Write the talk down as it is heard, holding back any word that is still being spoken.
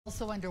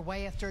Also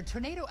underway after a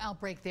tornado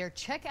outbreak there.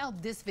 Check out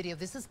this video.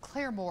 This is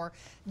Claremore,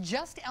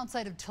 just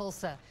outside of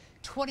Tulsa.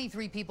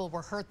 23 people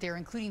were hurt there,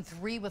 including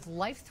 3 with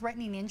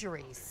life-threatening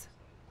injuries.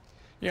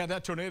 Yeah,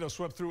 that tornado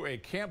swept through a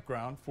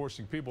campground,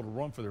 forcing people to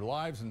run for their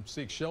lives and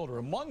seek shelter.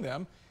 Among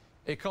them,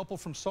 a couple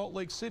from Salt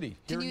Lake City.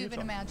 Can you even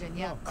imagine?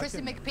 Yeah.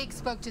 Kristen McPeak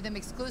spoke to them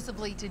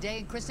exclusively today.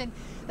 And Kristen,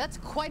 that's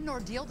quite an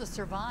ordeal to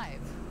survive.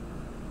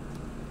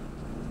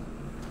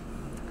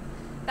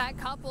 That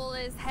couple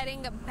is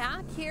heading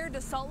back here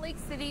to Salt Lake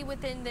City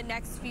within the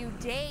next few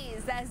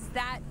days, as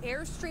that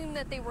Airstream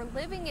that they were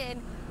living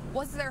in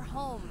was their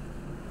home.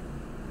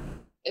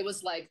 It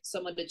was like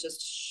someone had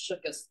just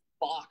shook a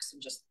box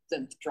and just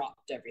then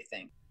dropped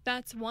everything.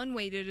 That's one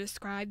way to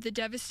describe the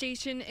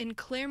devastation in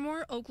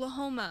Claremore,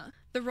 Oklahoma.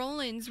 The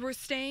Rollins were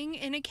staying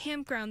in a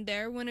campground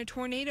there when a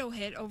tornado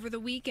hit over the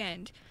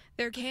weekend.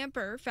 Their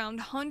camper found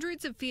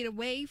hundreds of feet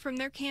away from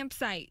their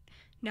campsite.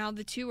 Now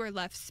the two are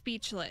left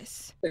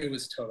speechless. It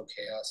was total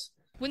chaos.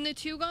 When the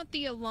two got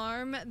the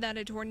alarm that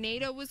a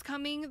tornado was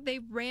coming, they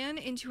ran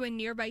into a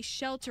nearby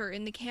shelter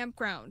in the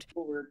campground.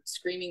 We were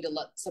screaming to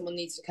let someone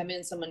needs to come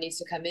in,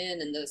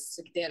 and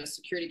they had a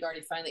security guard.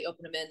 He finally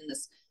opened them in, and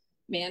this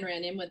man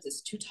ran in with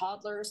his 2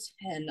 toddlers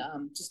and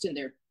just in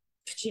their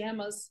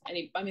pajamas, and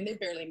they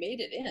barely made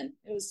it in.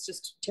 It was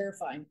just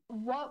terrifying.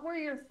 What were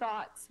your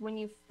thoughts when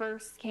you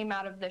first came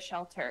out of the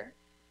shelter?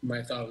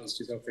 My thought was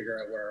to go figure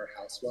out where our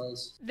house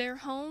was. Their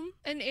home,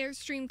 an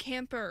Airstream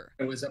camper.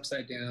 It was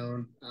upside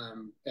down,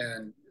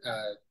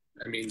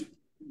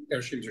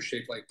 Airstreams are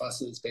shaped like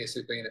buses,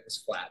 basically, and it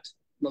was flat,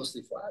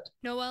 mostly flat.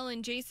 Noelle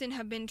and Jason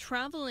have been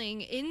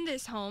traveling in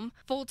this home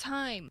full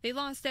time. They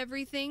lost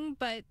everything,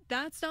 but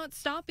that's not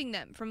stopping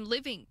them from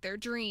living their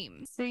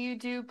dreams. So you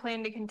do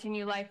plan to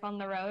continue life on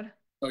the road?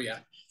 Oh, yeah.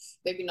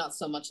 Maybe not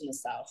so much in the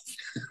South.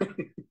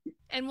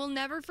 And we'll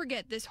never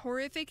forget this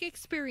horrific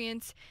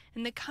experience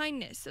and the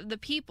kindness of the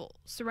people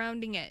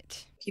surrounding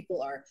it.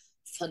 People are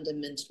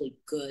fundamentally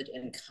good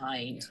and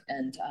kind,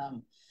 and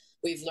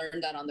we've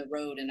learned that on the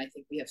road, and I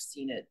think we have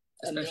seen it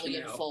a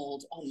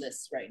millionfold on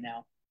this right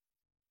now.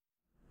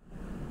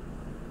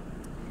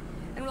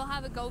 And we'll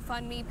have a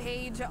GoFundMe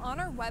page on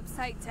our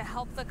website to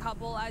help the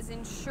couple, as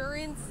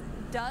insurance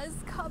does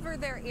cover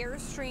their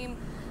Airstream,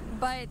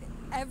 but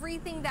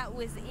everything that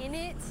was in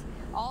it,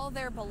 all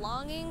their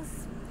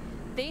belongings,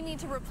 they need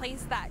to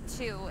replace that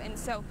too. And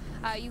so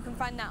you can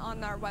find that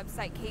on our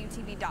website,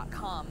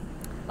 KUTV.com.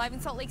 Live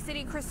in Salt Lake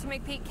City, Kristen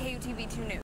McPeak, KUTV 2 News.